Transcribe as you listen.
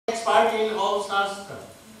expert in all Shastra.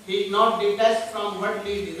 He is not detached from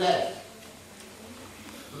worldly desires.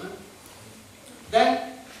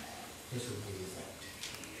 Then he should be rejected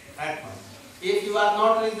at once. If you are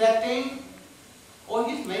not rejecting, oh,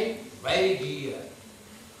 he is very dear.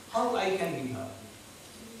 How I can give her?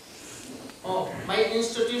 Oh, my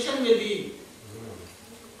institution will be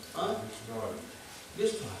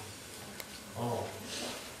destroyed. Oh,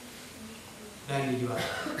 then you are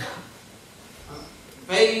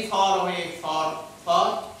very far away for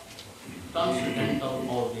transcendental of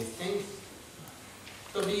all these things.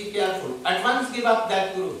 So be careful. At once give up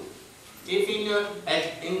that guru. If in your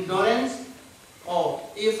ignorance, or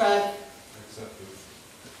if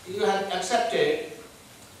you have accepted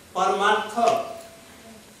Paramartha,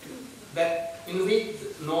 that in which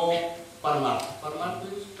no Paramartha.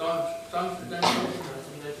 Paramartha means transcendental.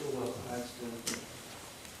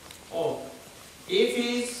 Oh, if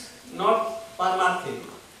he is not Paramartha,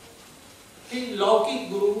 he is Laukik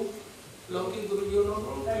Guru. Laukik Guru, you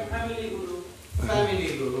know? Family Guru.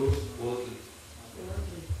 Family Guru.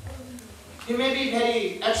 He may be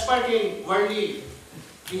very expert in worldly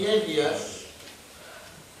behavior,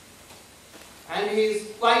 and he is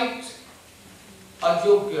quite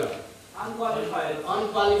ajogya,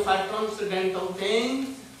 unqualified, transcendental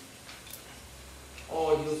things.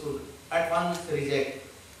 Oh, you should at once reject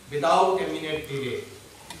without a minute delay.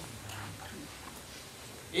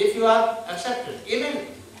 If you are accepted, even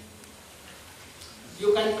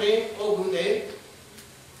you can pray, oh Gurudev,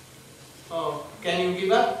 oh, can you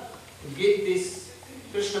give up? Give this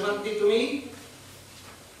Krishna Bhakti to me,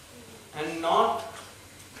 and not,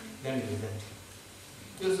 then reject.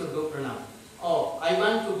 You should do pranam. Oh, I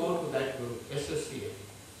want to go to that Guru, associate.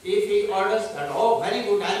 If he orders that, oh, very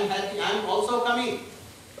good, I am happy, I am also coming,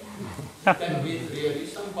 then he is really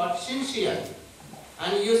somewhat sincere,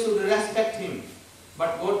 and you should respect him.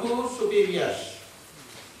 But go to superiors,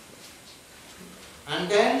 and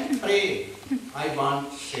then pray, I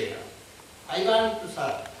want Srila, I want to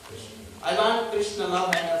serve Krishna, I want Krishna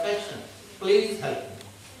love and affection, please help me.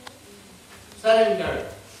 Surrender.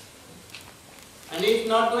 And if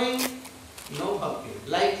not doing, no bhakti.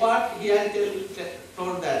 Like what he has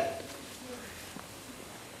told that.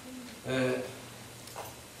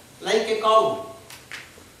 Like a cow.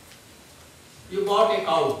 You bought a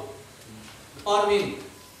cow for milk.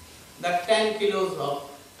 That 10 kilos of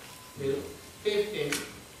milk, 15,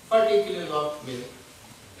 40 kilos of milk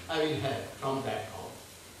I will have from that cow.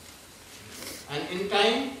 And in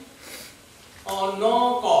time, oh,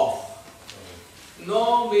 no cough,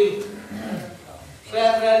 no milk.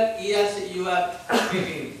 Several years you are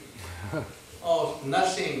feeding, or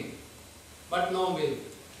nursing, but no milk.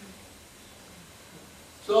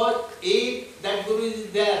 So if that Guru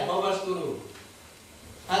is there, Baba's Guru,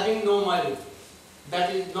 having no milk,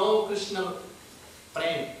 that is no Krishna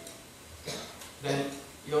prem, then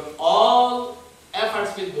your all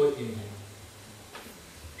efforts will go in vain.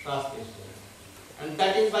 Trust is there. And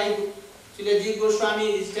that is why Srila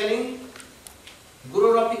Goswami is telling,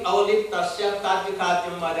 Guru Rapi Avaliptasya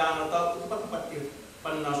Kadvikatyam Majanata Utpatpati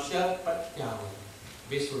Pannasya Patyava.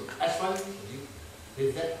 We should as one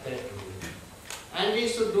reject that Guru. And we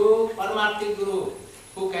should do Paramarthi Guru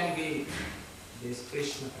who can give this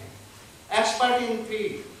Krishna prem. Expert in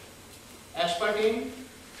three. Expert in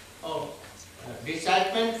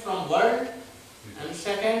detachment from world, and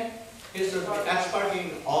second, he should be expert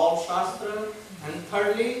in all Shastra, and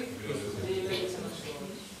thirdly,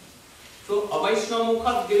 so Avaishnav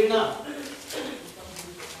Mukha Girina,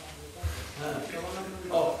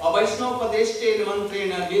 Avaishnav Padeshte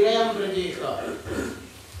Mantrena Nirayam Brajeta.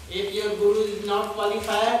 If your Guru is not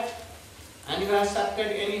qualified and you have accepted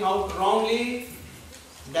anyhow wrongly,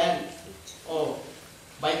 then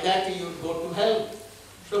by that you go to hell.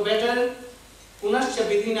 So better Punasya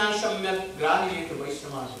Vidhina Samyak Grahiyet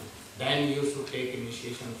Vaishnavas. Then you should take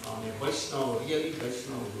initiation from a Vaishnava, really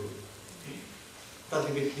Vaishnava Guru.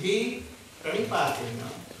 Tadvidhi Pranipatena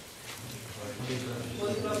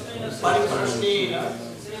Pariprasnena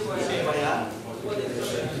Sevaya.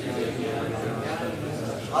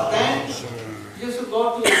 Then you should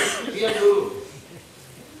go to real Guru.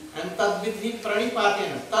 And Tadvidhi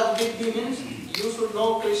Pranipatena. Tadvidhi means you should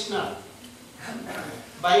know Krishna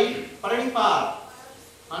by Pranipat,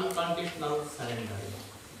 unconditional surrender.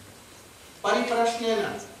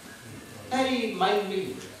 Pariprasnena, very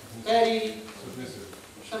mildly, very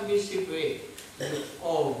submissive way.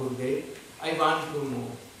 Oh Gurudev, I want to know.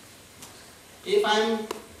 If I am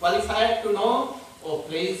qualified to know, oh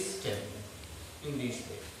please tell me in this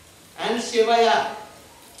way. And Sevaya,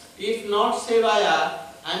 if not Sevaya,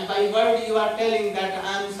 and by word you are telling that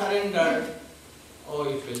I am surrendered, oh,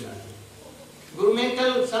 it will not be. Guru may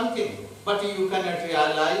tell something, but you cannot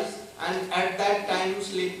realize, and at that time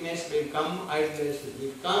sleepiness will come, idleness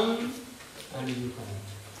will come, and you cannot.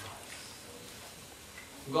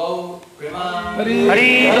 Go, Prema. Hari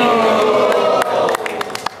Hari.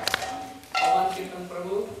 One Kirtan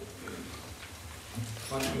Prabhu.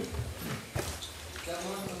 One Kirtan.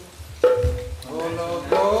 Bolo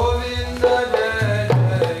Govinda Jai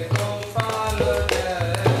Jai Gopal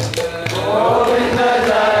Jai Jai Govinda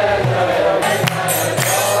Jai Jai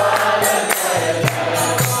Gopal Jai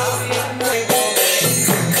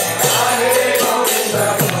Hare Govinda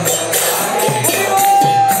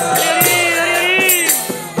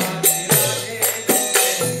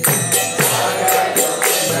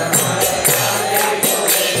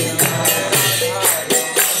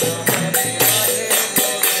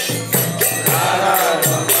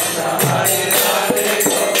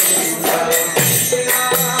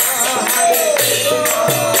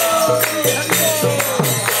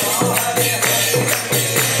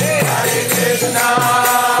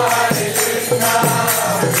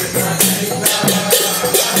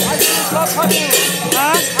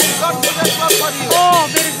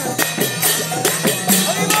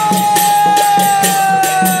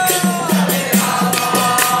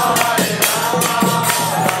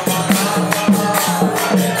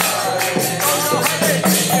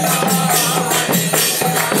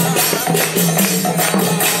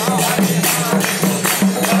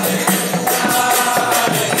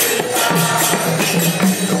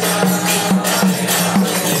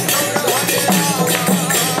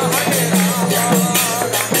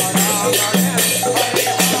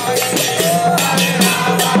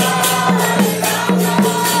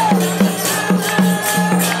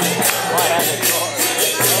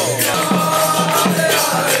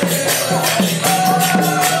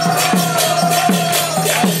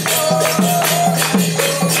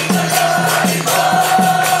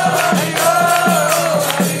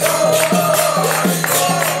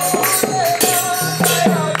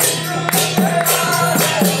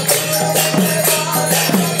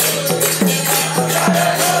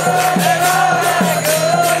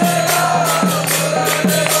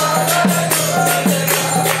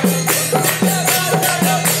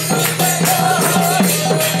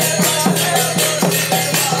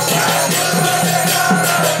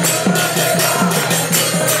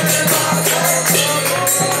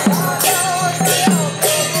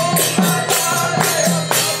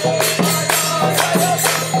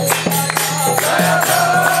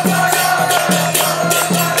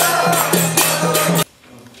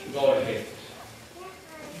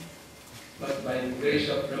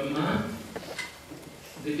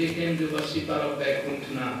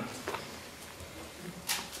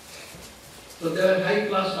So they are high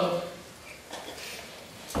class of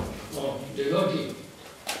devotee.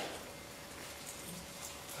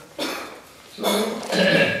 So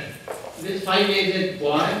this 5-aged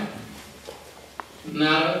boy,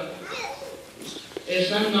 Narayan, a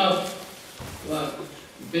son of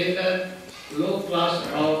beggar, low class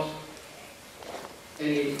of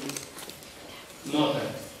any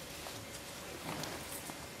mother.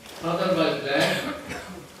 Father was there.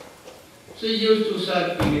 She used to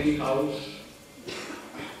serve in any house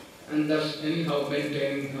and thus anyhow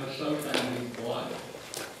maintaining herself and his boy.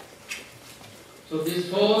 So this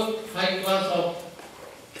whole high class of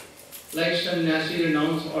like Sannyasi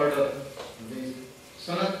renounced order, this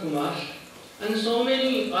Sanat Kumar and so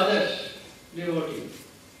many others devotees,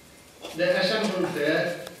 they assembled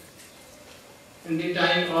there in the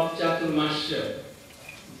time of Chaturmasya,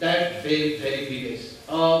 that very biggest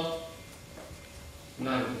of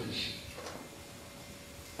Narayan.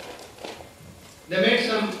 They made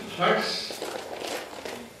some huts.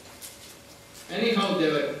 Anyhow,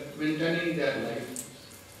 they were maintaining their life.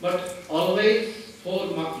 But always 4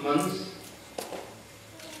 months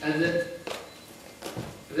as a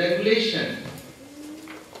regulation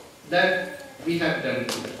that we have done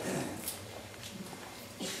here.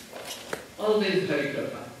 Always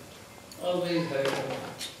Harikatha. Always Harikatha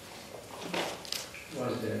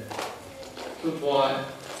was there. So boy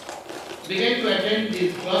began to attend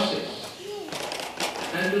these classes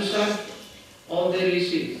and to serve all they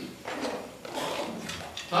received.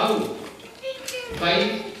 How?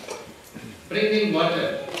 By bringing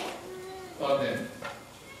water for them.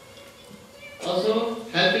 Also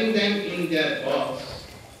helping them in their walks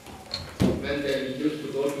when they used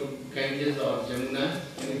to go to Ganges or Jamuna,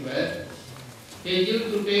 anywhere. He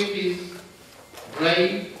used to take his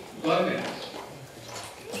dry garments.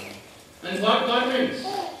 And what garments?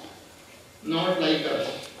 Not like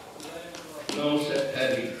us. No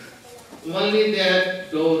heavy. Only their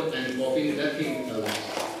door and copying, nothing else.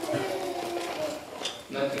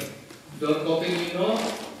 Nothing. Door copying, you know?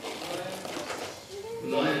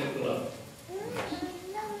 No, and club.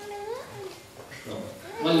 No.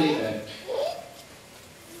 Only that.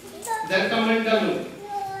 Then come and tell you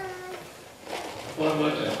for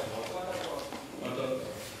water. Water.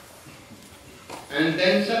 And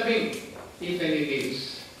then serving, if any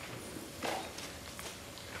needs.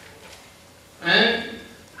 And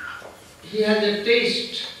he has a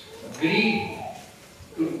taste, greed,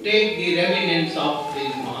 to take the remnants of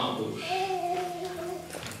these Mahapurush.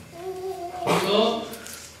 So,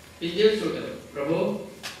 he just told him, Prabhu,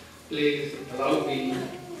 please allow me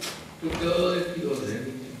to take your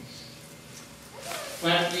remnants.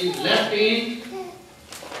 What is left in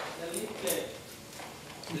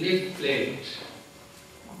leaf plate.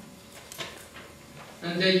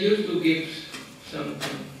 And they used to give some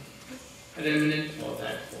remnant for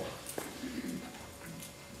that for.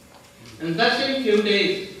 And thus in few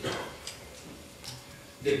days,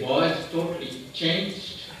 the boys totally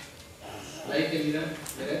changed, like a mirror.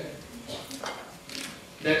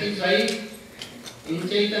 That is why in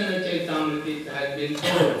Chaitanya Chaitamrita it has been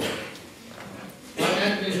told. What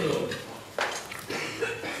has been told?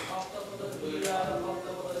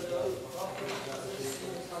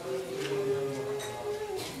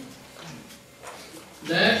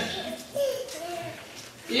 That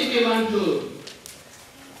if you want to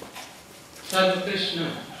serve Krishna,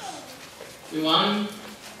 you want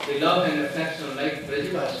the love and affection like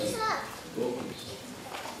Brajavasi, Gopis.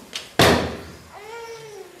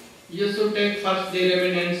 You should take first the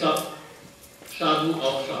remnants of sadhu,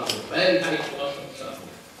 very high class of sadhu,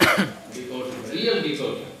 devotee, real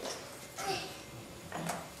devotee.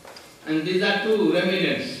 And these are two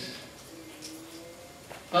remnants.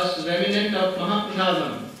 First remnant of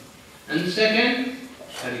Mahaprasadam, and second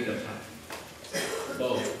Harikatha.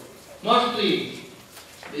 Both. Mostly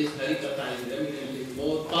this Harikatha is remnant is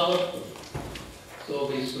more powerful, so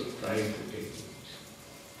we should try to take it.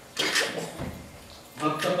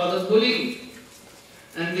 Bhakta Padadhuli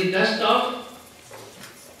and the dust of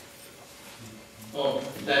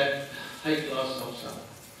that high class of sadhu.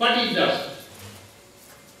 What is dust?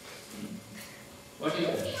 What is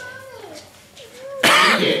dust?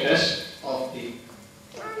 The dust of the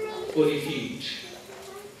holy feet.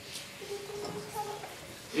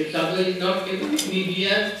 If sadhu is not giving me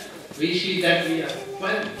here, we see that we are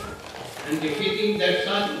well. And defeating that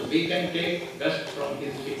sadhu, we can take dust from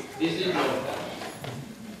his feet. This is not dust.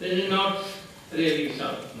 This is not really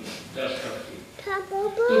sadhu, dust of feet.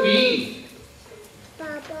 To be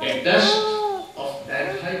a dust of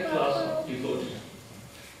that high class of devotee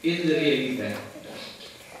is really that dust.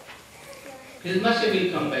 His mercy will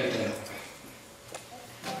come by them.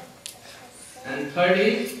 And third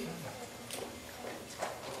is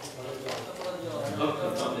Bhakta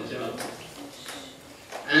Padajal.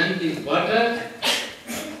 And the water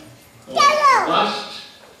washed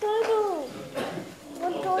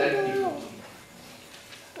of that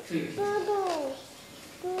devotee.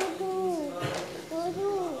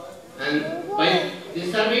 And by the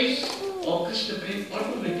service of Krishna Prem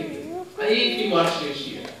automatically, if he washes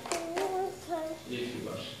here, if he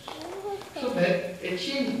washes. So that a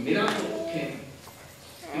change, miracle came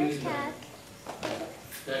in his life.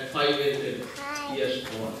 That 5 years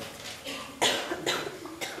born.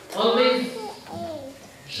 Always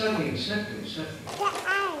serving.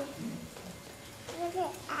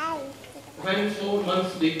 When 4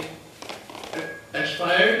 months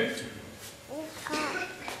expired,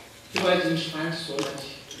 he was inspired so much.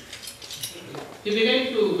 He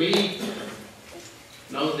began to weep.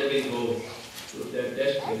 Now they will go to their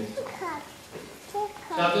destination.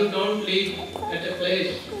 Sadhu don't live at a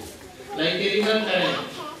place like a river current.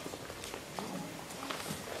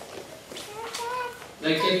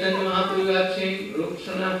 Like Chaitanya Mahaprabhu you have seen Rup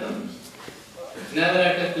Sanatan, never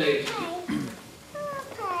at a place.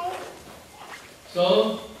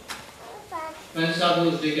 So, when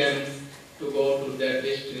sadhus began to go to their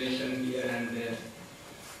destination here and there,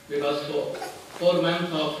 because for 4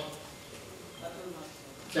 months of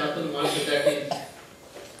Chaturmasya, that is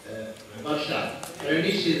Varsha,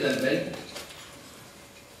 rainy season went,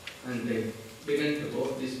 and they began to go,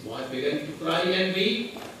 this boy began to cry and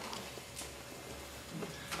weep.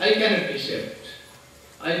 I cannot accept.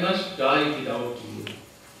 I must die without you.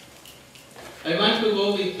 I want to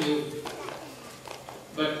go with you.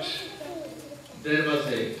 But there was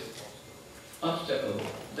a obstacle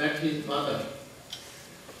that his mother,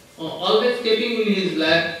 always keeping in his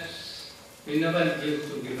lap, he never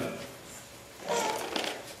used to give up.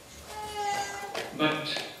 But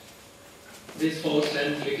this whole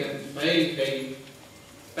sense became very, very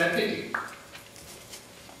pathetic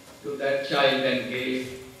to that child and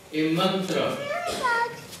gave a mantra.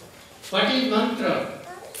 What is mantra?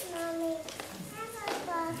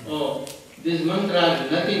 Oh, this mantra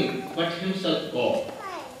is nothing but himself God.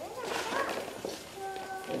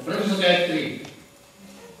 Oh, Brahma Gayatri.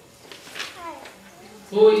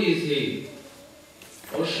 Who is he?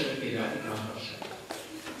 Oceanside Class.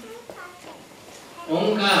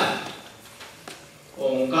 Omkar.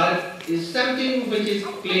 Omkar is something which is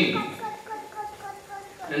clean.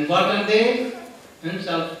 And what are they?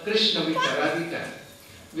 Himself Krishna with Radhika,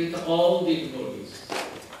 with all the devotees,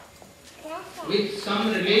 with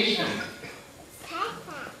some relation.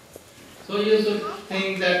 So you should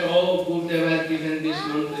think that, oh, Gurudev has given this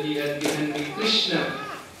mantra, he has given me Krishna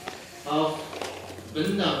of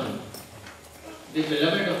Vrindavan, the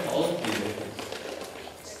beloved of all devotees.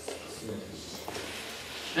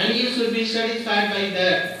 And you should be satisfied by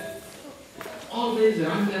that. Always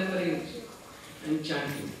remembering and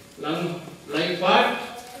chanting. Like what?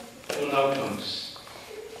 Oh, now comes.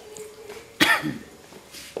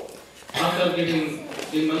 After giving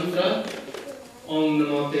the mantra, Om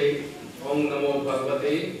Namo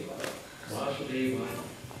Bhagavate Vasudevaya.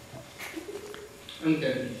 And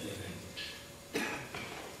then he went.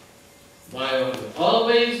 Why was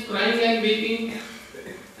always crying and weeping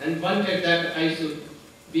and wanted that I should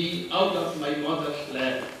be out of my mother's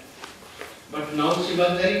lap. But now she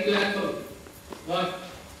was very careful. What?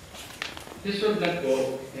 He should not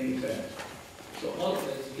go anywhere. So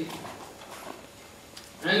always weeping.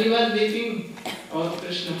 And he was weeping. Oh,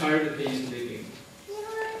 Krishna heard he is weeping.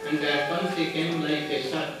 And at once he came like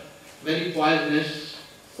a very poisonous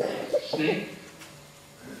snake.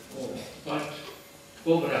 Oh, what?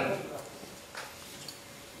 Cobra.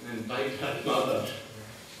 And bite her mother.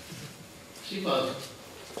 She was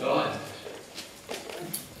gone.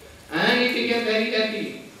 And he became very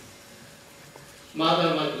happy.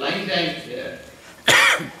 Mother was lying down there.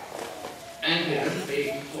 And he was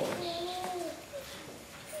paying for it.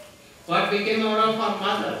 What became out of our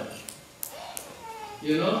mother?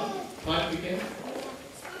 You know what became?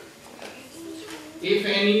 If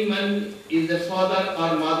anyone is the father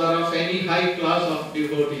or mother of any high class of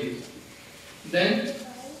devotees, then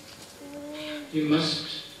he must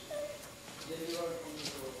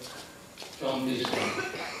from this one.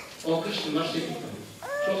 Oh, Krishna merciful.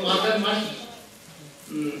 So mother must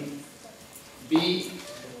be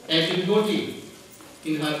a devotee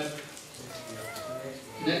in her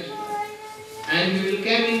next. And we will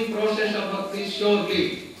come in process of bhakti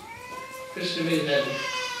surely. Krishna will help.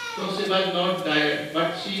 So she was not diet,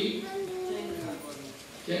 but she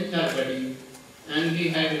changed her body. And he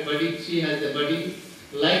had a body, she has a body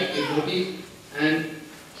like devotee. And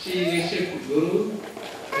she received Guru,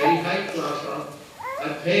 very high class of,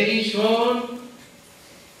 a very shown.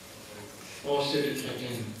 Oh, she will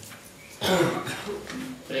again.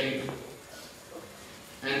 Praying.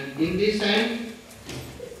 And in this end,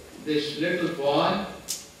 this little boy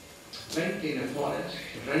went in a forest,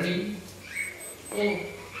 running, oh,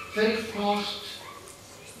 very fast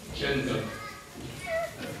jungle.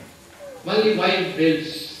 Only wild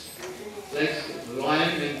bills, like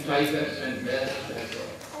lion and tigers and bears and so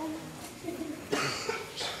on.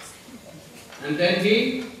 And then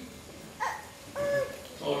he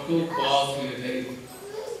took off in a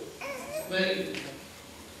very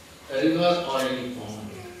river or any pond.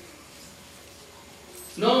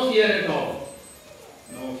 No fear at all.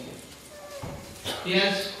 No fear. He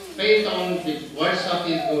has faith on the words of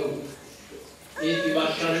his Guru. If he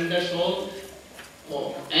was surrendered soul,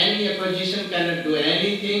 oh, any opposition cannot do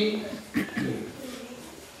anything.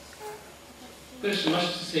 Krishna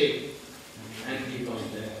must save. And he was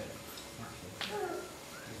there.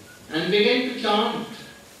 And began to chant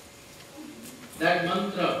that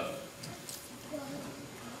mantra.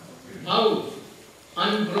 How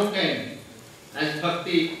unbroken as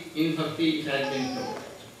bhakti, in bhakti it has been told.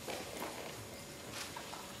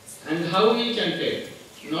 And how he chanted,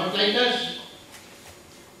 not like us.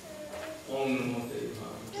 Om Namo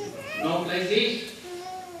Bhagavate. Not like this.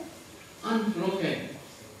 Unbroken.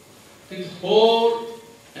 With whole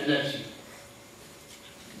energy.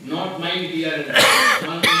 Not mind here and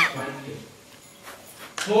one thing.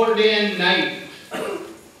 Whole day and night.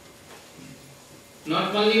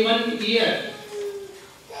 Not only 1 year.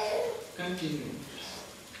 Continue.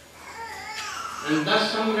 And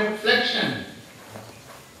thus some reflection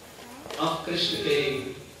of Krishna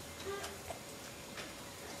came.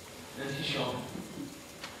 And he shot.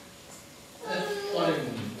 For a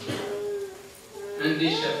moment. And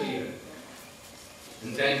disappeared.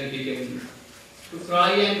 And then he began to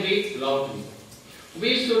cry and weep loudly.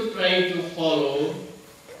 we should try to follow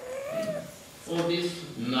this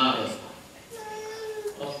Narayan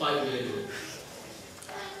of 5 years old.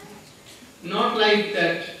 Not like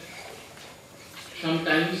that.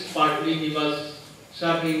 Sometimes partly he was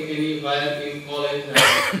serving anywhere in college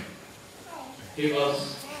and he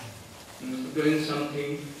was doing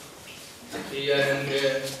something here and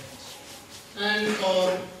there. And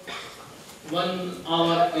for 1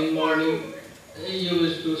 hour in morning he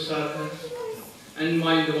used to serve us. And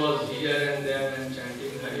mind was here and there and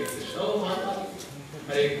chanting Hare Krishna. Oh,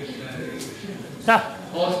 Hare Krishna, Hare Krishna.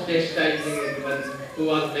 Or chastising anyone who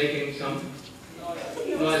was making some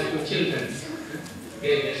noise to children.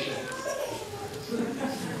 They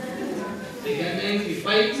can angry.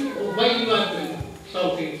 Why you are doing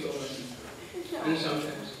shouting so much? And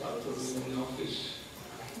sometimes people in the office,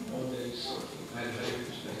 oh, there is shouting Hare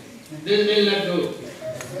Krishna. This will not do.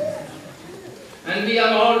 And we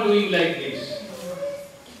are all doing like this.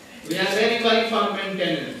 We are very worried for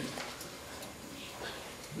maintenance.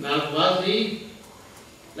 Now, was he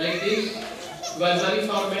like this? Was worried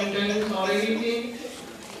for maintenance or anything?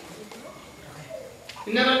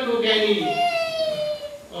 He never took any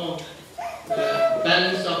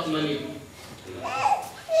balance of money.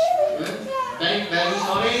 Bank balance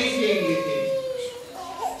or anything with him.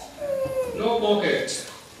 No pocket.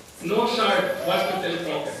 No shirt. What to tell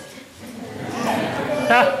pocket?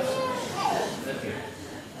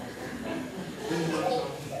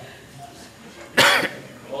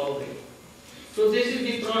 So this is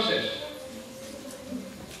the process.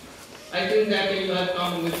 I think that you have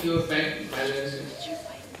come with your bank balances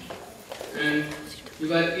and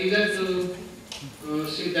you are eager to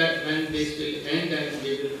see that when this will end and we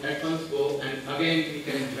will at once go and again we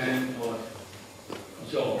can plan our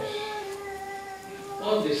jobs.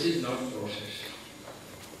 All this is not process.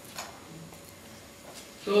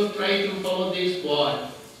 So try to follow this boy,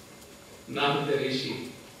 Narada Rishi.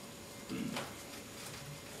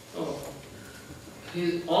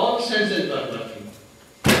 His all senses were working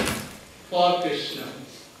for Krishna,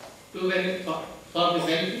 for the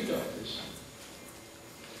benefit of Krishna.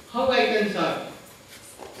 How I can serve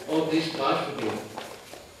this Vasudeva?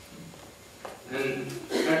 And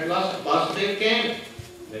at last Vasudeva came.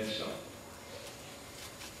 That's all.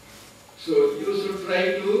 So you should try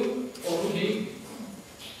to follow him.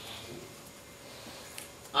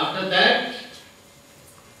 After that,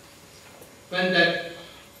 when that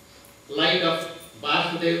light of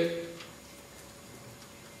Vasudeva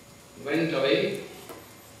went away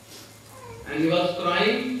and he was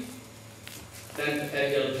crying, then a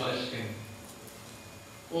real voice came.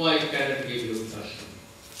 Oh, I cannot give you darshan.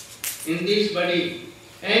 In this body,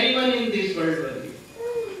 anyone in this world body,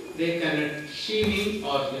 they cannot see me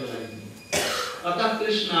or realize me. Atah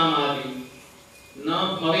Krishnamadi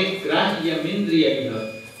na bhavet grahya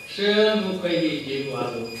mindriya shan mukhayi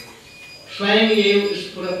jivado swayam ev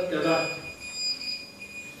spurat kada.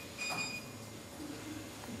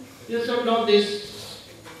 You should know this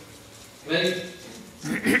very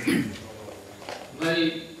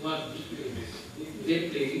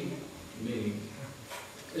deeply meaning.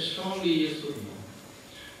 Strongly you should know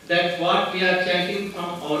that what we are chanting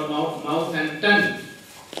from our mouth and tongue,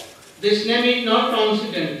 this name is not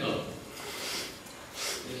coincidental.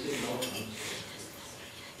 This is not coincidental.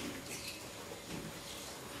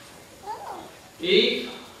 If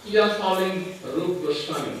you are following Rupa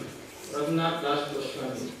Goswami, Raghunath Das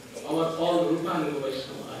Goswami, our all Rupanuga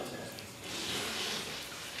Vaishnava Acharya,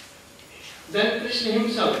 then Krishna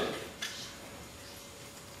himself,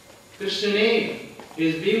 Krishna name,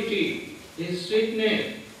 his beauty, his sweet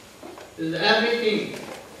name, his everything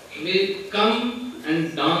will come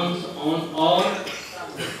and dance on all,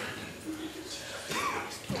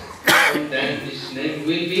 and then this name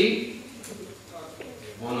will be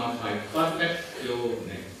bona fide, perfect, pure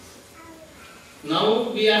name.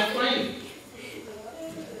 Now we are trying,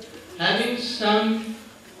 having some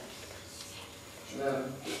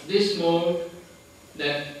this mode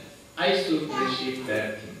that I should receive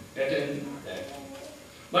that thing, attend that.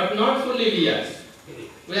 But not fully we are.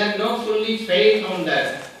 We have no fully faith on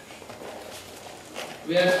that.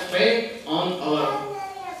 We have faith on our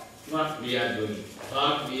what we are doing,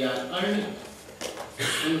 what we are earning.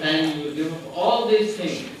 And then you give up all these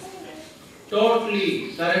things,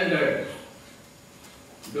 totally surrendered.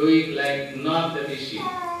 Do it like not the Rishi.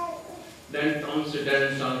 Then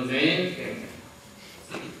transcendental name came.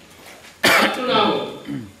 Up to now,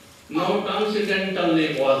 no transcendental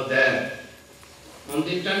name was there. On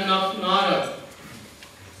the tongue of Narada,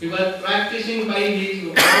 he was practicing by his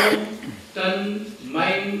own tongue,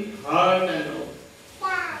 mind, heart and all.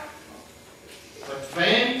 But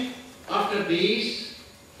when, after this,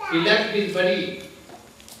 He left his body.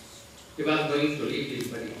 He was going to leave his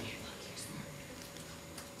body.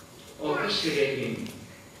 Oh, Krishna gave him.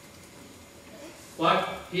 What?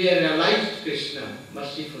 He realized Krishna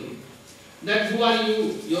mercifully. That who are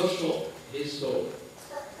you? Your soul, his soul.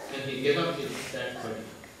 And he gave up that body.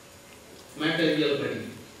 Material body.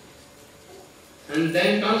 And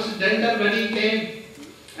then transcendental body came.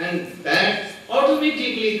 And that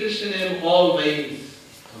automatically Krishna name always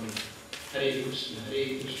coming. Hare Krishna,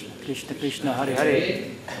 Hare Krishna. Krishna Krishna Hare Hare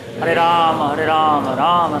Hare Rama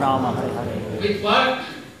Rama Rama Hare Hare. With what?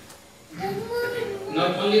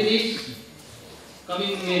 Not only this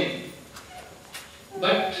coming name,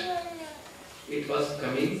 but it was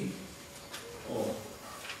coming,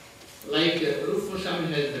 like Rupa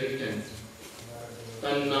Goswami has written,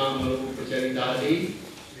 Tannam Rupa Charitadi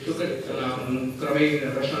Sukattanam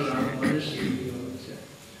Kravena Rasanam Manasi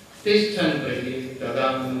Tishtan Praji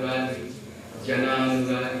Tadamurari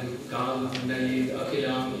Jananurari Kalanayid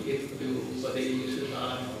Akhilam Ittu Upadeyi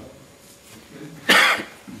Susana.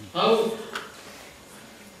 How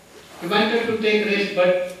he wanted to take rest,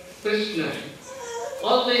 but Krishna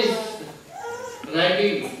always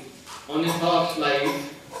riding on his horse like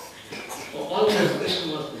always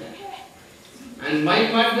Krishna was there. And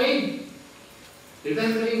mind what doing?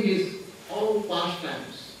 Remembering his all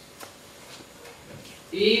pastimes.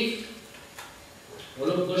 If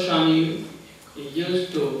Rupa Goswami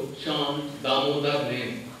used to chant Damodar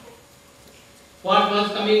name, what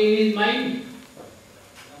was coming in his mind?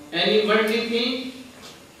 Any worldly thing?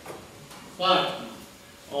 What?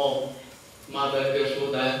 Oh, Mother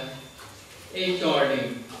Yashoda, a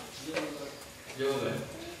chording, yoga.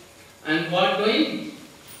 And what doing?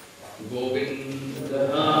 Govinda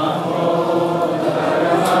Rama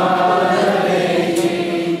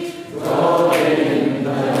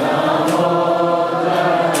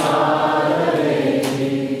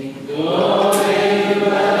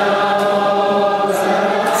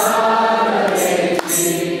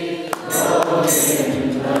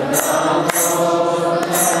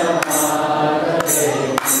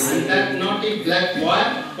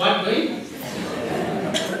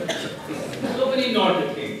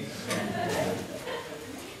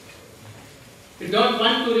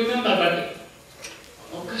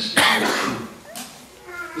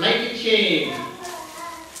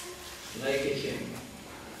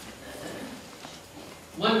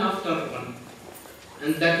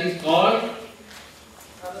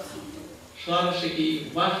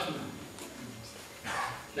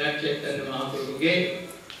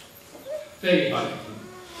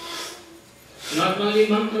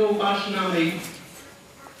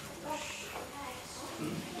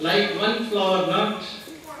like one flower, not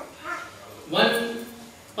one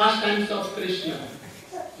pastimes of Krishna.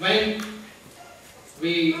 When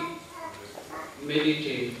we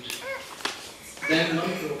meditate, then one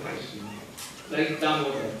flow Krishna, like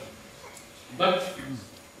Damodar. But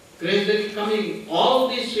gradually coming, all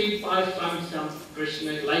these sweet pastimes of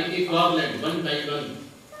Krishna, like a garland, one by one,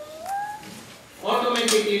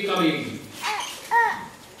 automatically coming.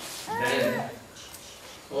 Then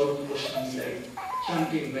all Krishna like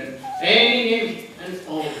chanting when any name and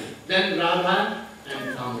all. Then Radha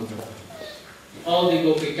and Damodar. All the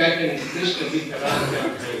Gopi and Krishna with the Radha.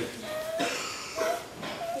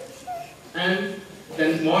 And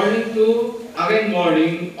then morning to again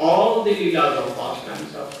morning, all the leelas of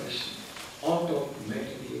pastimes of Krishna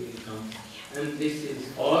automatically will come. And this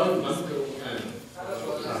is all mantra and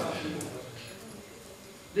sadhana.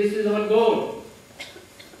 This is our goal.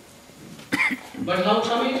 But how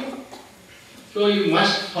coming? So you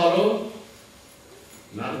must follow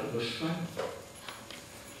Narada Goswami.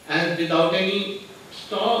 And without any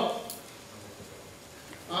stop,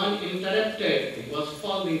 uninterrupted, he was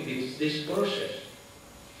following this process.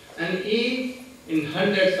 And if in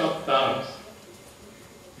hundreds of births,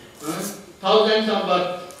 thousands of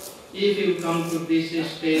births, if you come to this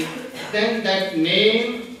stage, then that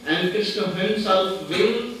name and Krishna himself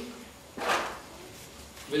will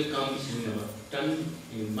come in our tongue,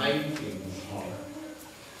 in mind, in heart.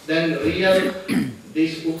 Then real,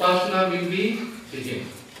 this upasana will be begin.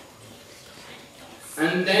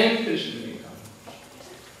 And then Krishna will come.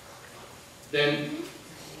 Then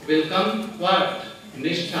will come what?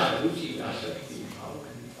 Nishtha, Ruchi, Asakti, how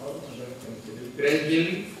and all other things will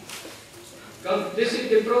gradually come. This is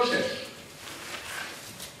the process.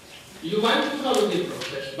 You want to follow the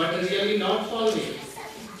process, but really not following it.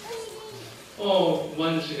 Oh,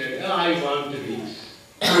 one second, I want this.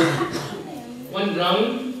 One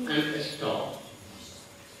round and a stop.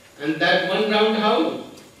 And that one round how?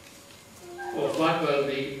 Oh, what will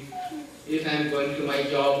be if I am going to my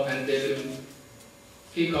job and they will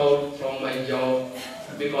kick out from my job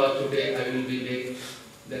because today I will be late.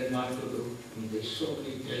 Then what to do? And there's so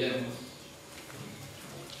many dilemmas.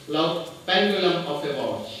 Like pendulum of a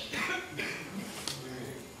watch.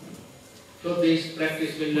 So this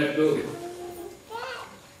practice will not do.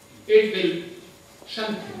 It will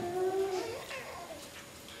something.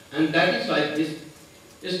 And that is why this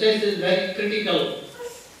stage is very critical.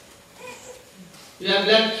 You have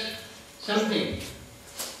left something,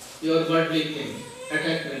 your worldly thing,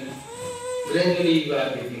 attachment. Gradually you are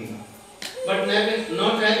getting up. But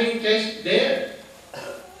not having taste there,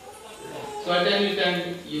 so at any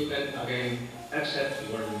time you can again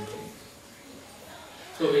accept worldly things.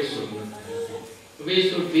 So we should not. We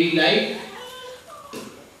should be like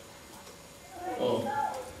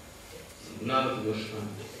Narada Goswami.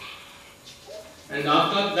 And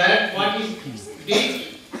after that, what he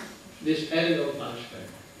did, this end of punishment,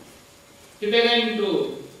 he began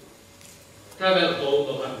to travel all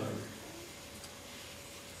over the world.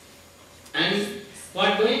 And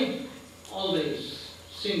what doing? Always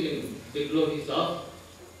singing the glories of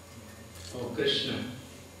Krishna.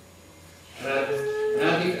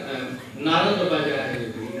 Radhika, Narada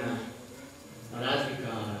Bajaya Veena,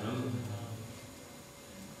 Radhika Ram.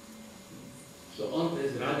 So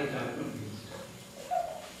always Radhika Ram.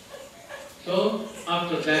 So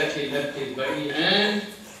after that he left his body and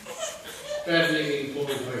traveling in whole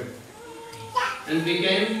world and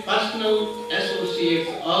became personal associates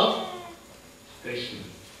of Krishna.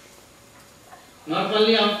 Not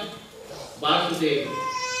only of Vasudeva,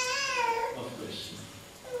 of Krishna.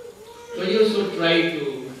 So you should try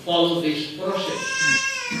to follow this process.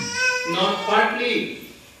 Not partly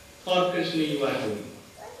for Krishna you are doing.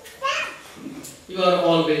 You are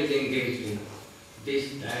always engaged in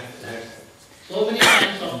this, that. So many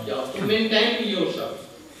kinds of jobs to maintain yourself.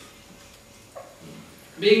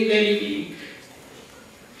 Being very weak.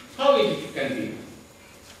 How it can be?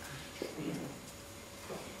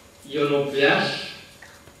 You know Vyas,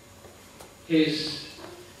 his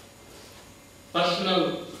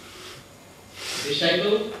personal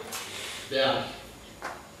disciple, Vyas,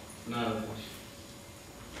 Narada.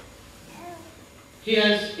 He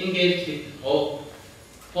has engaged with hope,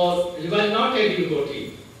 for he was not a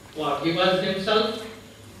devotee. What? He was himself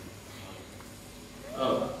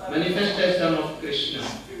a manifestation of Krishna.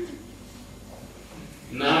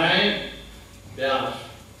 Narayan, Vyas,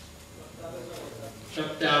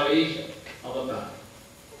 Satyavesh avatar.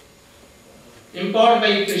 Empowered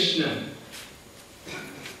by Krishna.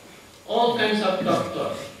 All kinds of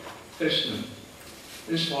doctor, Krishna,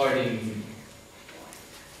 inspired in him.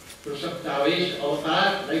 So Satyavesh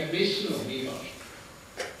avatar like Vishnu he was.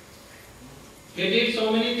 He did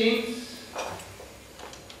so many things.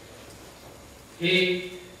 He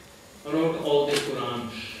wrote all the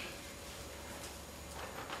Purans.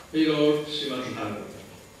 He wrote Srimad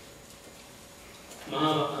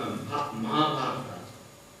Bhagavatam, Mahabharata.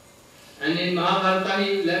 And in Mahabharata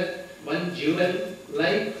he left one jewel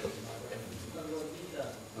like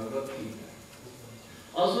Bhagavad Gita.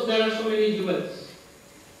 Also there are so many jewels.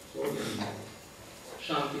 So many.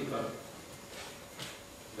 Shanti Par.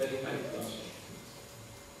 Very high class.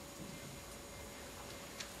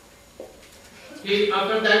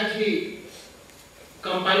 After that he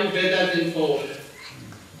compiled Vedas in 4.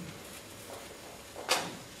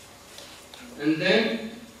 And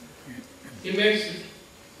then he makes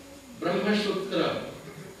Brahma Sutra,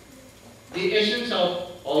 the essence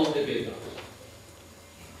of all the Vedas.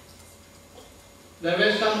 There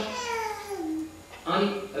were some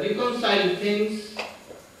unreconciled things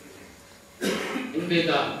in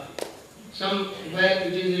Veda. Somewhere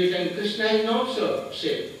it is written Krishna is not so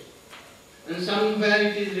said. And somewhere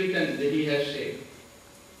it is written that he has said.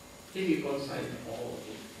 He reconciled all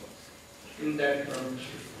in that Brahma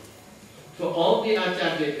Sutra. So all the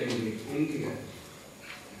Acharyas in India,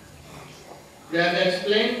 they have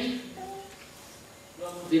explained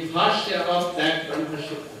the bhashya of that Brahma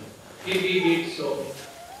Sutra. He did it so,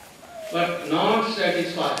 but not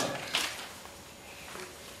satisfied.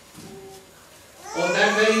 Oh,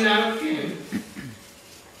 that very Narada came.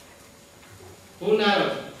 Who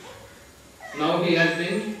Narada? Now he has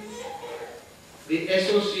been the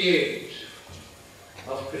associate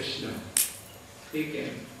of Krishna. He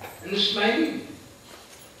came and smiling.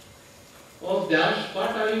 Oh, Vyas,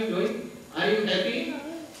 what are you doing? Are you happy?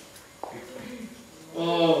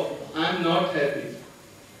 Oh, I am not happy.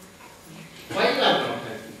 Why you are not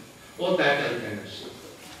happy? Oh, that I cannot see.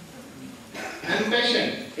 I am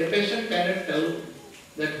patient. A patient cannot tell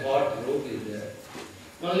that what road is there.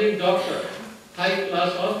 Only doctor, high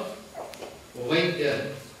class of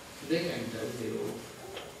Vaidya, they can tell the road.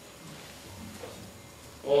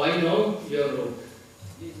 Oh, I know your road.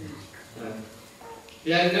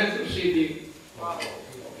 He has not to see the,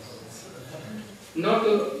 not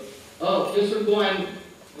to, oh, you should go and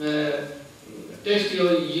test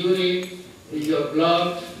your urine, your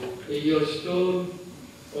blood, your stool,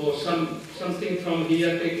 or something from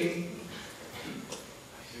here taking.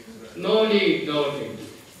 No need, no need.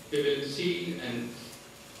 You will see and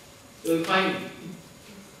you will find.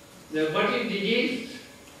 Now, what is disease?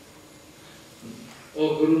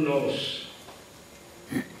 Oh, Guru knows.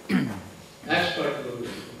 Expert Guru.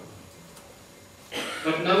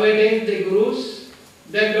 But nowadays the Gurus,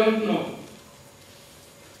 they don't know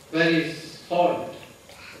where is fault.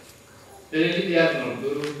 Really they are not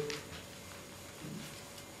Guru.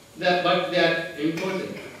 But they are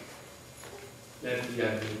imposing that we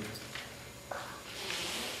are doing.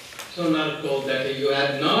 So now told that you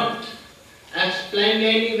have not explained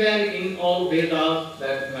anywhere in all Vedas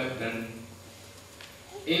that you have done.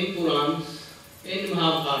 In Purans, in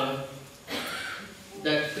Mahabharata,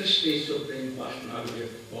 that Krishna is Supreme Personality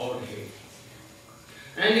of Godhead.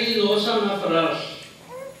 And he is Ocean for us.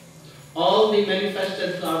 All the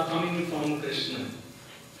manifestations are coming from Krishna.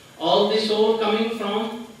 All the soul coming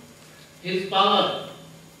from his power.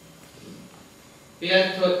 He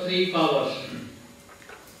has three powers.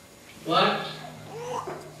 What?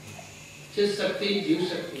 Chit Shakti, Jiv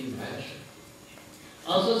Shakti, Maya Shakti.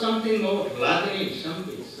 Also something more, Radhani,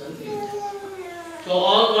 something. So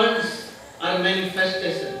all words are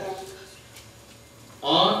manifestations.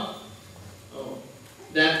 Or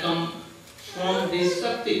that come from these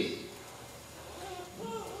Shaktis.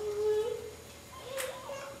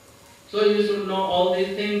 So you should know all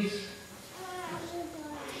these things.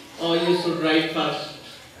 Or you should write first.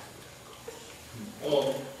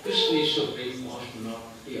 Oh, Krishna is Supreme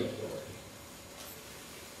Personality of God.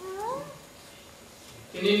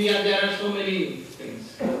 In India there are so many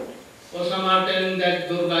things. Or some are telling that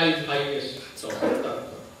Durga is highest.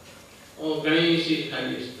 Or Ganesh is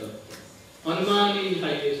highest. Hanuman is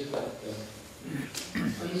highest.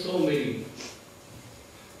 And so many.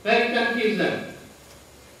 Very confusion.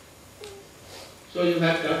 So you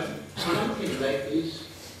have done something like this.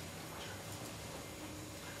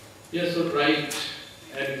 You should write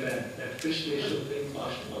anywhere that Krishna is Supreme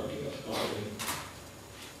Personality of God.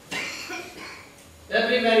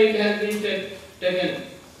 Everywhere it has been taken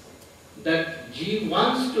that Jeev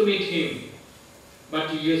wants to meet him,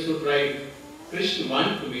 but you should write Krishna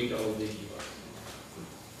wants to meet all the Jivas.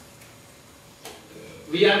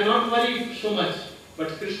 We are not worried so much,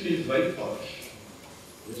 but Krishna is very for us.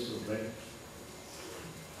 You should write.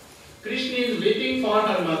 Krishna is waiting for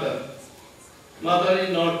her mother. Mother is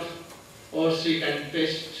not, or she can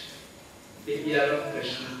taste the ear of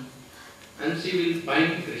Krishna, and she will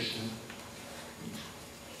find Krishna.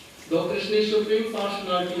 Though Krishna is Supreme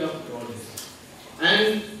Personality of God.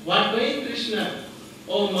 And what doing Krishna?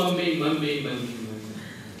 Oh, mummy.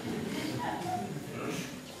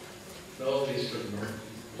 So we should know.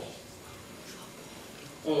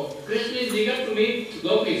 Oh, Krishna is eager to meet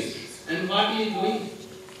gopis. And what he is doing?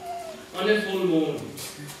 On a full moon,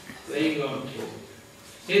 playing on him.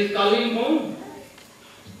 He is calling moon,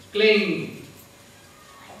 cling.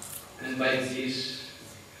 And by this,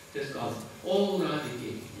 it is called, Oh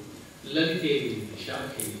Radhike, Lalite,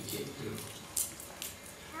 Shakhi, Chitri.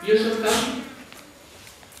 You should come.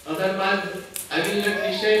 Otherwise, I will not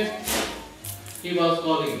be said. He was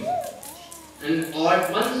calling. And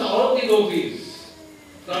at once all the gopis,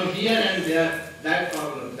 from here and there, that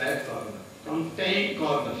corner, from 10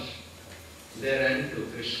 corners, they ran to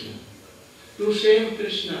Krishna. To save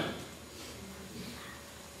Krishna.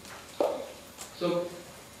 So,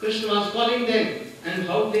 Krishna was calling them, and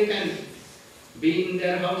how they can be in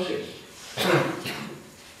their houses.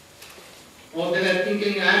 Or they were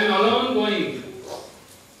thinking, I am alone going.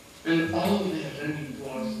 And all they are running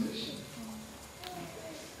towards Krishna.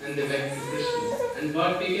 And they went to Krishna. And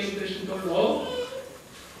what became Krishna told? Oh,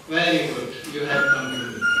 very good, you have come to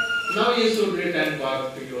me. Now you should return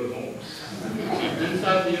back to your homes. And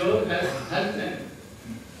serve your husband.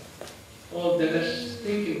 Oh, they were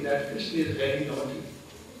thinking that Krishna is very naughty.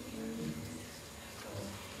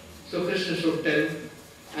 So Krishna should tell,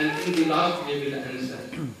 and in the last we will answer.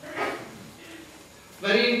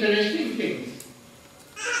 Very interesting things.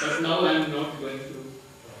 But now I am not going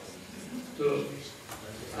to.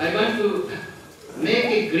 I want to make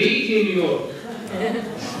a greed in you.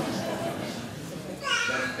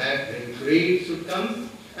 That greed should come,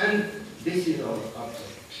 and this is our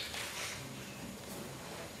object.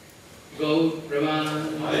 Go,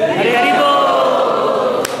 Brahmana. Hari Hari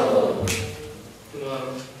Bol.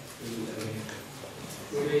 Tomorrow we will again.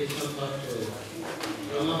 Today is Sampato.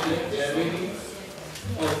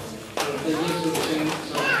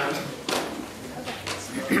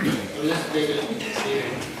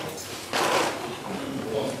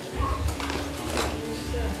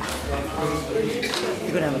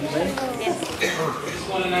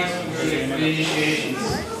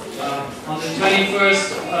 the 21st,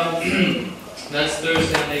 that's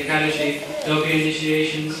Thursday on the Ekadashi, there'll be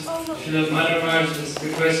initiations. Srila Maharaja has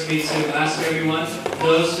requested me to ask everyone,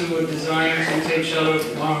 those who would desire to take shelter of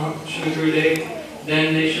Srila Gurudev,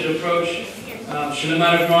 then they should approach Srila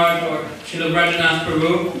Maharaja or Srila Rajanath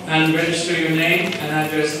Prabhu and register your name and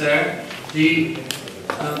address there. The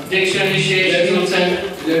Diksha initiation will take...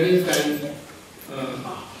 Ladies can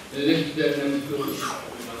register their names to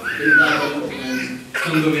Vrindavan and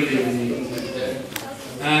Tungavidya.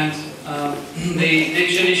 And the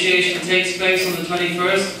Diksha initiation takes place on the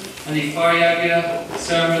 21st and the Faryagya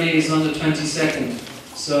ceremony is on the 22nd.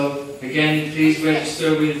 So again, please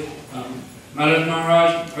register with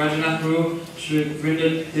Maharaj, Rajanath Prabhu, Sri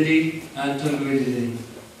Vrindadidi and Tungavidya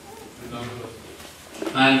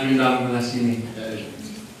and Vrindavan Vilasini.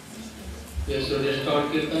 Yes, so they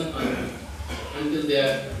start Kirtan until they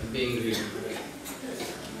are being read.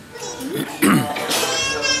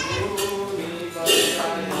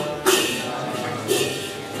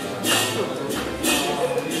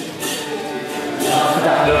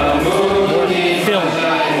 Film.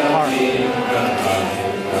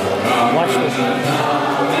 Watch this.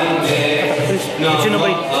 Sino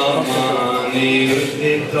ba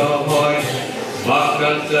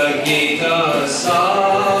Bhakta Gita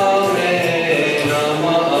Same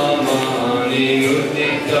Nama Amani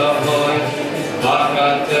Udita Hoy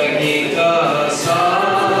Bhakta Gita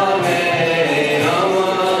Same Nama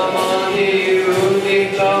Amani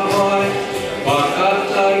Udita Hoy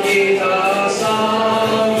Bhakta Gita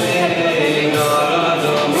Same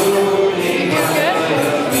Narada Muni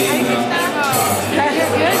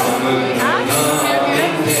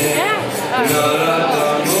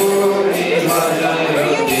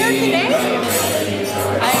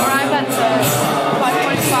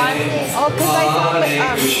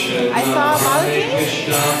I saw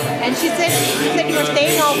Maliki, and she said you were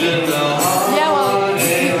staying over. Yeah, well,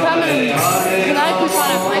 you come and tonight we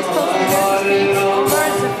found a nice place here to stay over.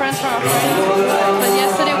 It's a friend from our friend. But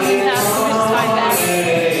yesterday we didn't have, so we just flying back.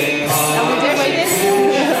 And we did wait in.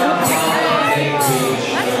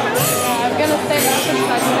 I'm gonna stay in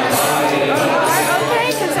Oceanside Class. Okay,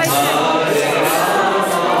 because I said.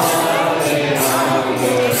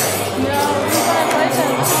 No, we want to play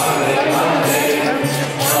them.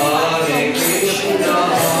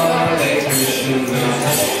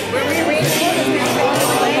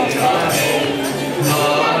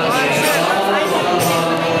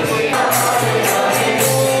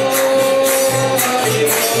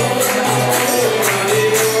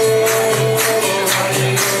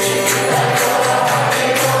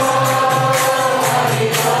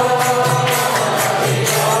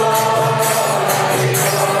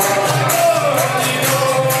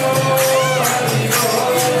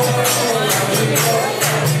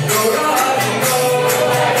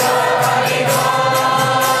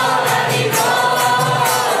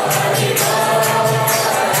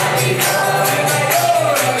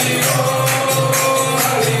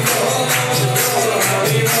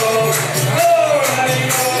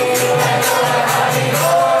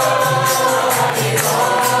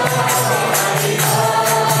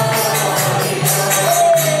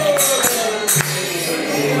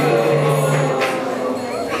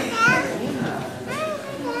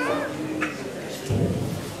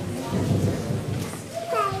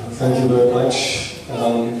 Thank you very much.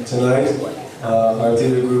 Tonight, our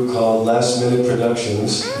theater group called Last Minute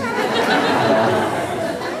Productions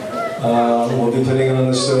will be putting on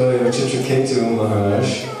the story of Chitraketu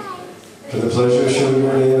Maharaj for the pleasure of Srila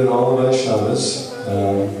Gurudev and all the Vaishnavas.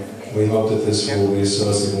 We hope that this will be a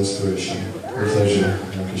source of inspiration. With pleasure,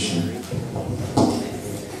 Hare Krishna.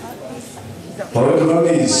 Our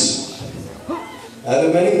devotees, out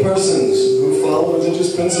of many persons who follow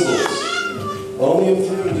religious principles, only a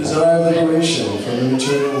few desire liberation from the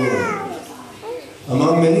material world.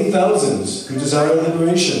 Among many thousands who desire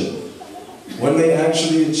liberation, one may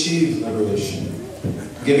actually achieve liberation,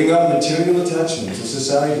 giving up material attachment to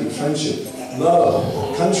society, friendship,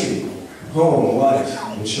 love, country, home, wife,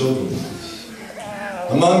 and children.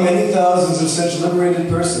 Among many thousands of such liberated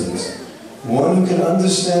persons, one who can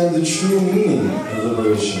understand the true meaning of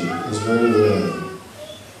liberation is very rare.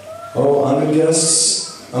 Oh, honored guests,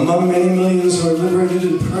 among many millions who are liberated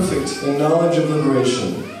and perfect in knowledge of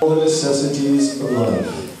liberation, all the necessities of life.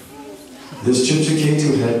 This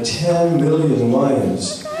Chitraketu had 10 million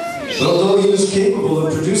wives, but although he was capable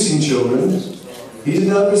of producing children, he did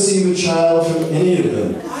not receive a child from any of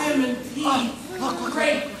them. I am indeed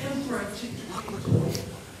great emperor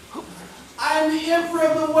Chitraketu. I am the emperor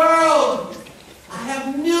of the world. I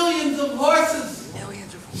have millions of horses,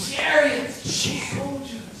 chariots,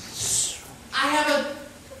 soldiers. I have a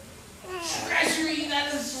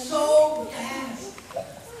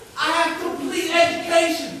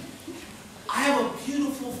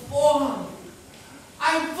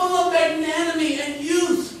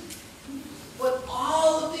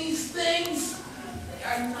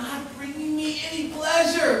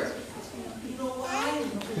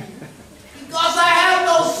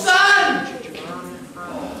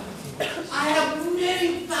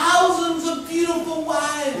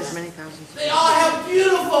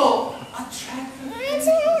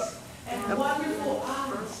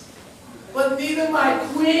even my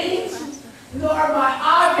queens, nor my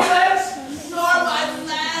opulence, nor my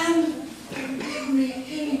land can give me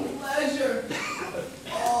any pleasure.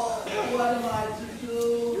 Oh, what am I to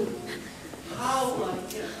do? How will I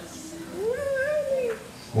get this?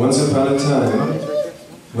 Once upon a time,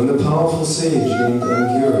 when the powerful sage named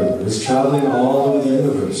Angira was traveling all over the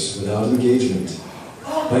universe without engagement,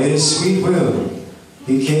 by his sweet will,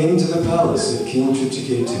 he came to the palace of King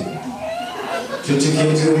Chichiketu.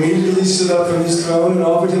 Chichiketu immediately stood up from his throne and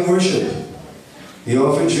offered him worship. He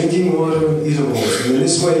offered drinking water and eatables, and in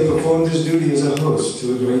this way performed his duty as a host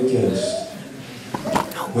to a great guest.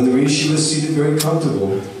 When the rishi was seated very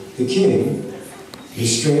comfortable, the king,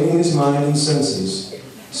 restraining his mind and senses,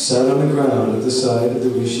 sat on the ground at the side of the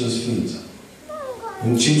rishi's feet.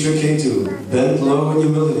 When Chitraketu, bent low in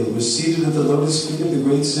humility, was seated at the lotus feet of the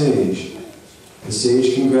great sage, the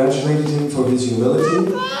sage congratulated him for his humility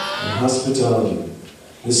and hospitality.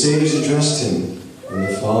 The sage addressed him in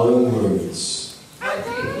the following words. My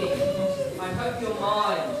dear king, I hope your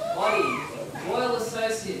mind, body, royal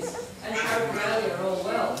associates, and paraphernalia are all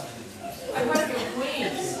well. I hope your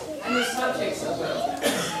queens and your subjects are well.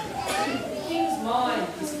 If the king's mind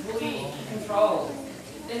is fully controlled,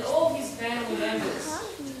 then all his family members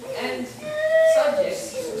and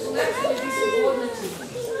subjects will naturally be subordinate to him.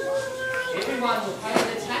 Everyone will pay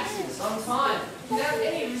their taxes on time without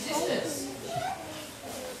any resistance.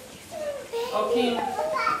 O king,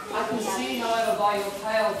 I can see, however, by your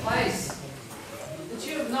pale face, that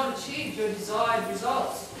you have not achieved your desired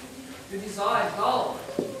results, your desired goal.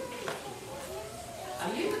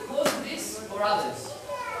 Are you the cause of this, or others?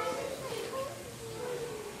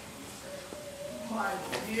 My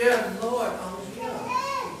dear Lord Angira,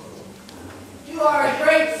 you are a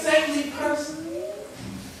great saintly person,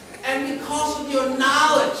 and because of your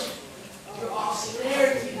knowledge, your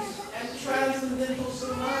austerities, and transcendental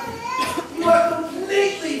samadhi, you are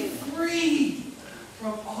completely free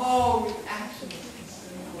from all reactions and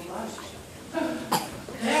sinful lust.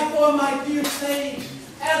 Therefore, my dear sage,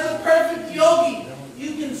 as a perfect yogi,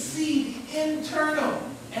 you can see the internal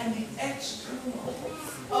and the external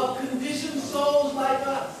of conditioned souls like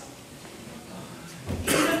us.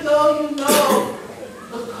 Even though you know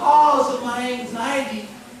the cause of my anxiety,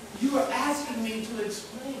 you are asking me to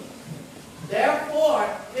explain. Therefore,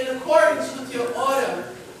 in accordance with your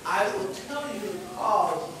order, I will tell you the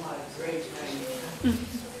cause of my great anger.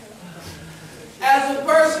 As a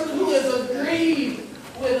person who is aggrieved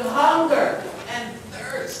with hunger and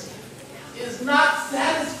thirst, is not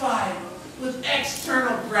satisfied with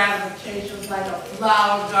external gratifications like a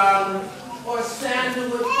flower garland or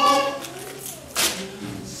sandalwood hope.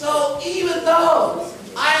 So even though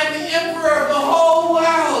I am the emperor of the whole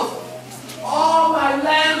world, all my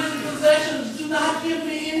lands and possessions do not give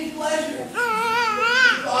me any pleasure,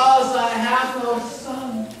 because I have no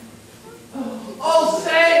son. Oh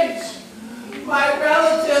sage, my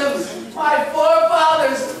relatives, my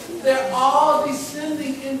forefathers, they're all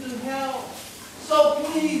descending into hell. So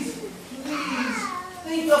please, please,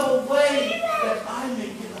 think of a way that I may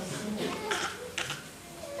get a son.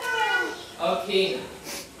 O king,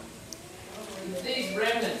 with these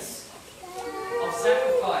remnants of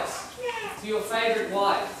sacrifice to your favorite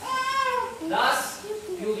wife, thus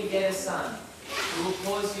you will beget a son who will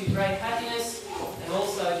cause you great happiness and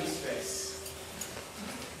also distress.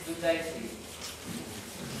 Good day to you.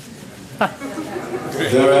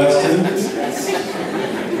 Thereafter,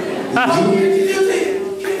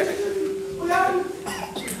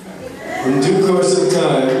 in due course of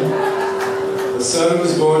time, a son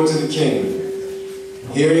was born to the king.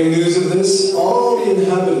 Hearing news of this, all the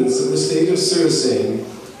inhabitants of the state of Surasane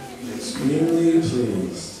were extremely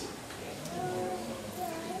pleased.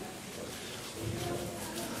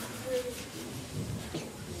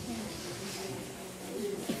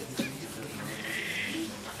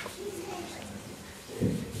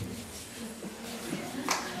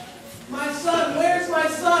 My son, where's my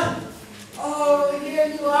son? Oh, here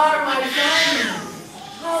you are, my son.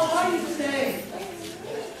 How are you today?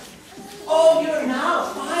 Oh, you're now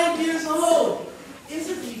 5 years old.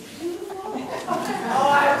 Isn't he beautiful? Oh,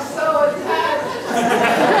 I'm so attached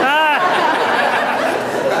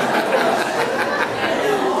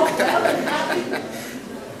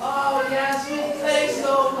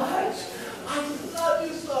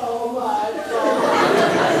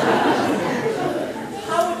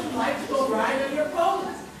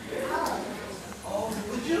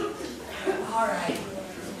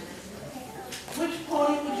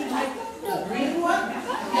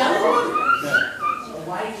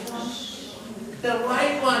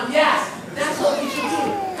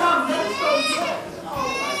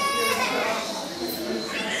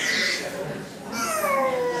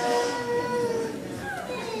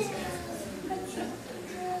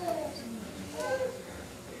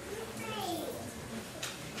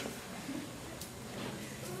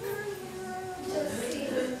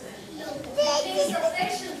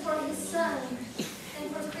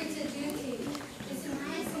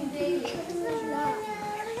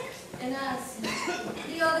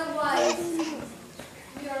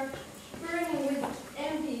burning with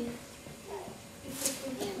envy because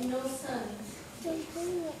we have no sons.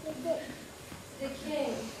 The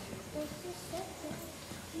king,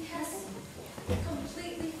 he has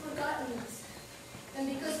completely forgotten us. And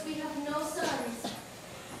because we have no sons,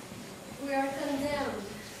 we are condemned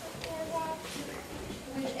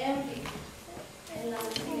with envy and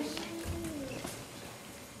lamentation.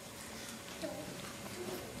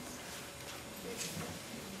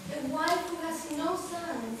 A wife who has no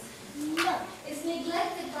sons is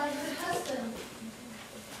neglected by her husband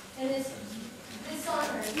and is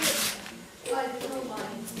dishonored by the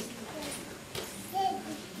nobody.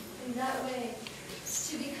 In that way,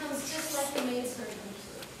 she becomes just like a maidservant.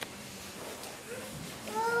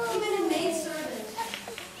 Even a maidservant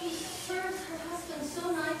who serves her husband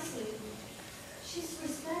so nicely, she's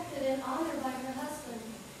respected and honored by her husband.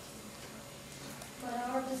 But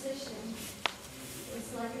our position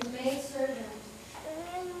is like a maidservant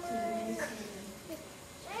to a maidservant.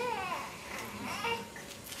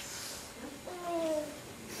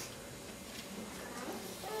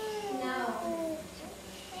 Now,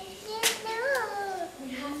 we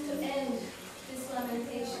have to end this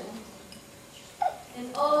lamentation. And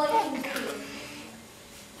all I can do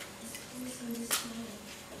is listen this moment.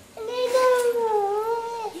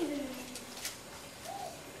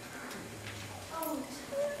 Oh,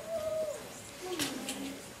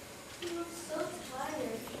 you look so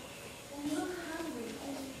tired. And you look hungry.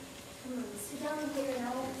 Sit down here and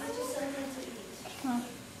I'll get you something to eat.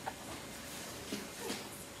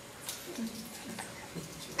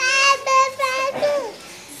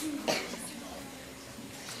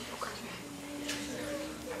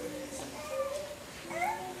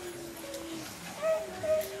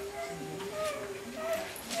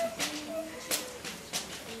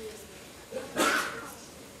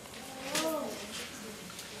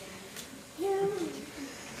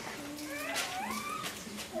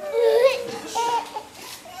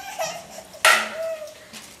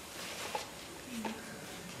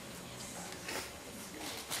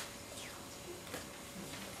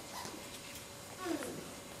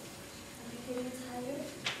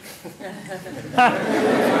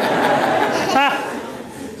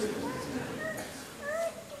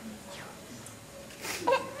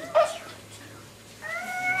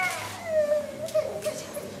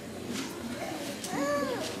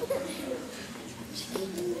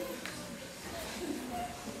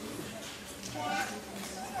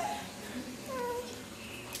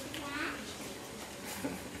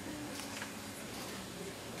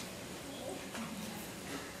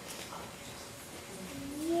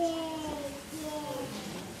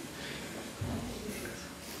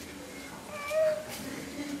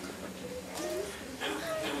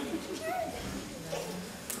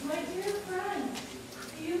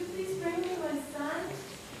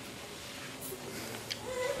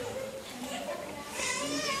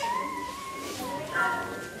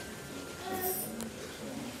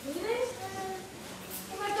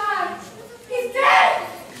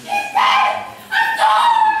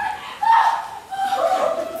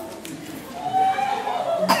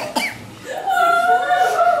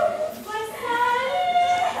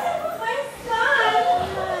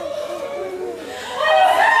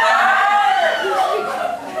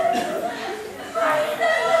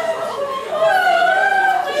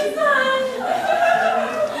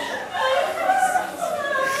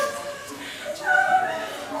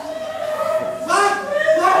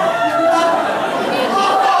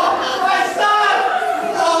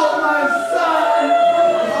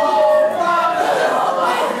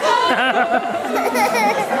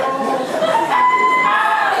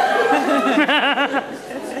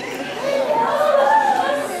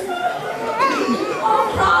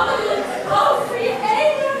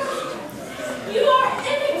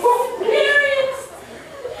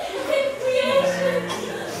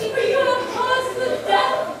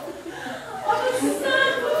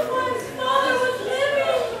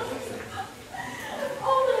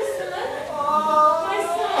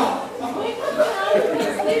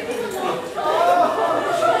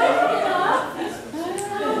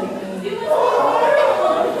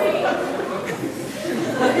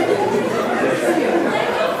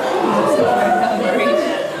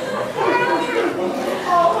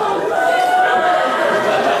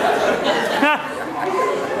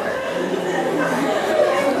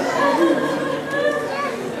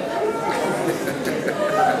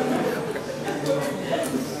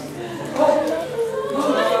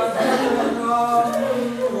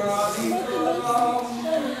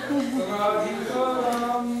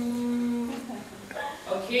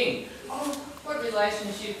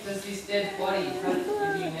 relationship does this dead body have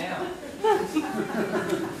with you now?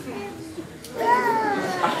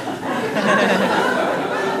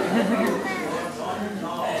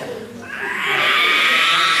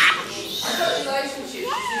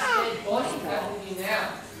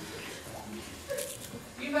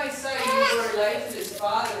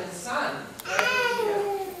 father and son.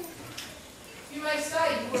 You may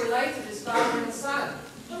say you were related as father and son,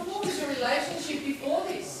 but what was your relationship before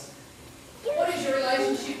this? What is your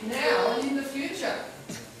relationship now and in the future?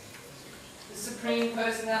 The Supreme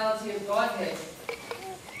Personality of Godhead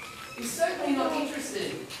is certainly not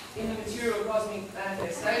interested in the material cosmic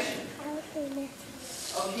manifestation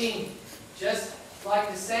of King, just like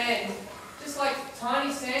the sand, just like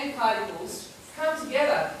tiny sand particles come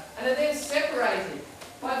together and are then separated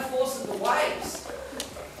by the force of the waves.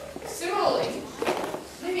 Similarly,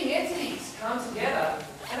 living entities come together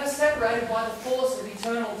and are separated by the force of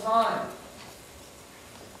eternal time.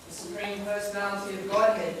 The Supreme Personality of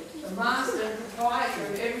Godhead, the master and proprietor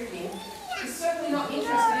of everything, is certainly not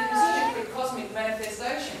interested in the strictly cosmic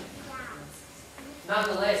manifestation.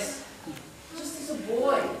 Nonetheless, just as a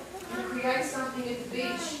boy can create something at the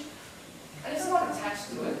beach and is not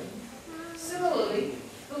attached to it, similarly,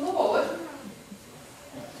 the Lord,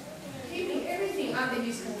 keeping everything under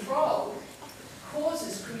his control,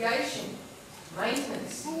 causes creation,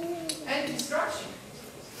 maintenance, and destruction.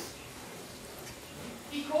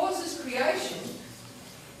 He causes creation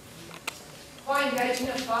by engaging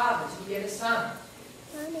a father to beget a son.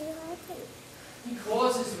 He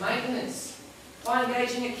causes maintenance by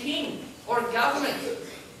engaging a king or a government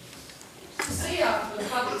to see after the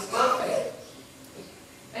public's welfare.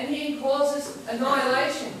 And he causes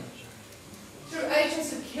annihilation through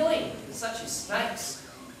agents of killing, such as snakes.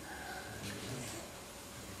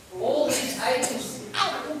 All these agents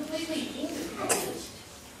are completely independent.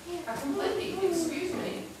 They are completely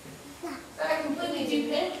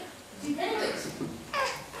dependent.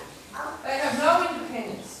 They have no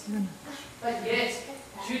independence. But yet,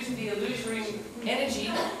 due to the illusory energy,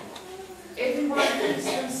 everyone thinks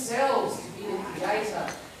themselves to be the creator,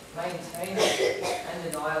 maintainer, and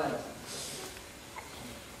annihilator.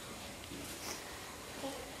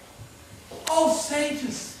 Oh,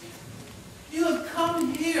 sages, you have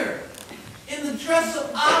come here in the dress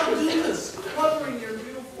of Adulas, covering your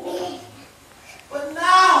real form. But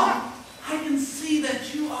now I can see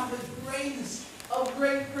that you are the greatest of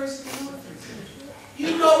great personalities.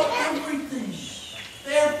 You know everything.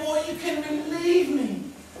 Therefore, you can relieve me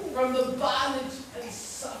from the bondage and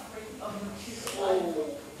suffering of material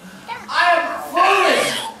life. I am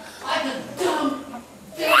foolish, like a dumb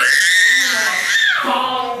fish,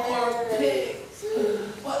 dog or pig.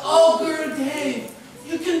 But oh, Gurudev,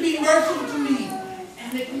 you can be merciful to me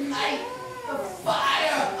and ignite the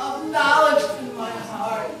fire of knowledge in my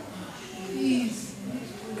heart. Please.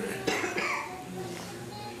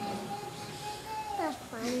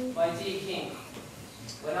 My dear King,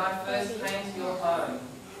 when I first came to your home,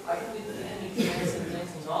 I could give any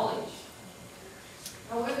transcendental knowledge.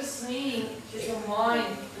 However, seeing that your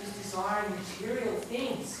mind was desiring material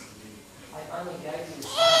things, I only gave you the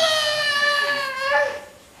sun.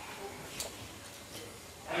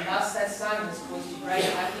 And thus that sun has caused you great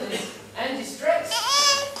happiness and distress.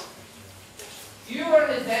 You are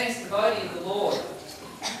an advanced devotee of the Lord.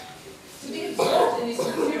 To be absorbed in this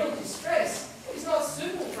material distress is not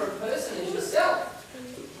suitable for a person as yourself.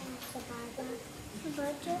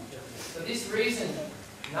 For this reason,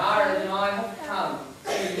 Narayan and I have come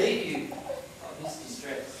to relieve you of this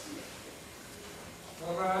distress.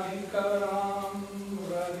 Radhikaram,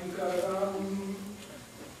 Radhikaram.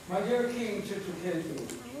 My dear King Chitraketu,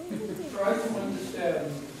 try to understand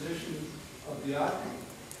the position of the Atma.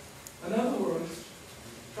 In other words,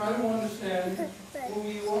 try to understand who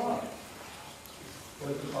you are.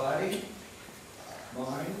 Whether body,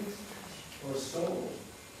 mind, or soul.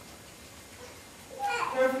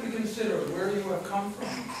 Carefully consider where you have come from,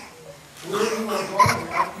 where you are going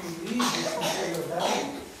after you leave this material body,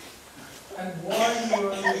 and why you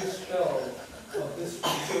are under the spell of this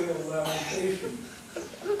material lamentation.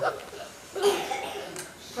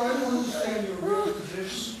 Try to understand your real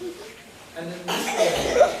position, and in this way,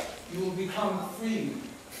 you will become free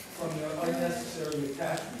from your unnecessary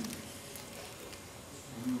attachment.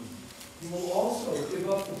 You will also give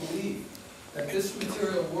up the belief that this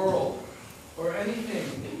material world, or anything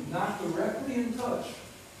not directly in touch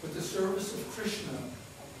with the service of Krishna,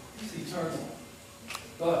 is eternal.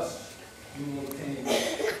 Thus, you will attain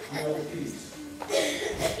real peace.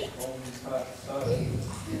 Om Tat Sat.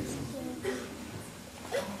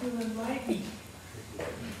 I feel enlightened. I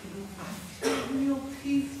feel real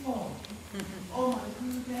peaceful. Oh, my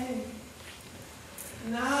good day.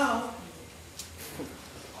 Now,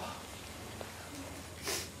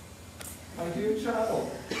 My dear child,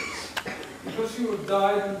 because you have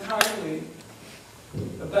died untimely,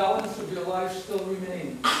 the balance of your life still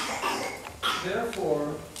remains.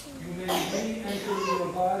 Therefore, you may re-enter your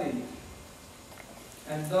body.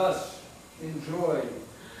 and thus enjoy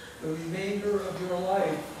the remainder of your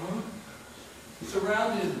life,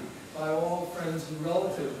 surrounded by all friends and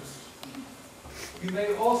relatives. You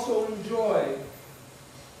may also enjoy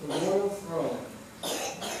the royal throne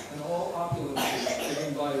and all opulences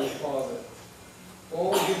given by your Father,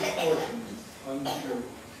 all his portions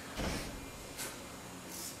unshirked.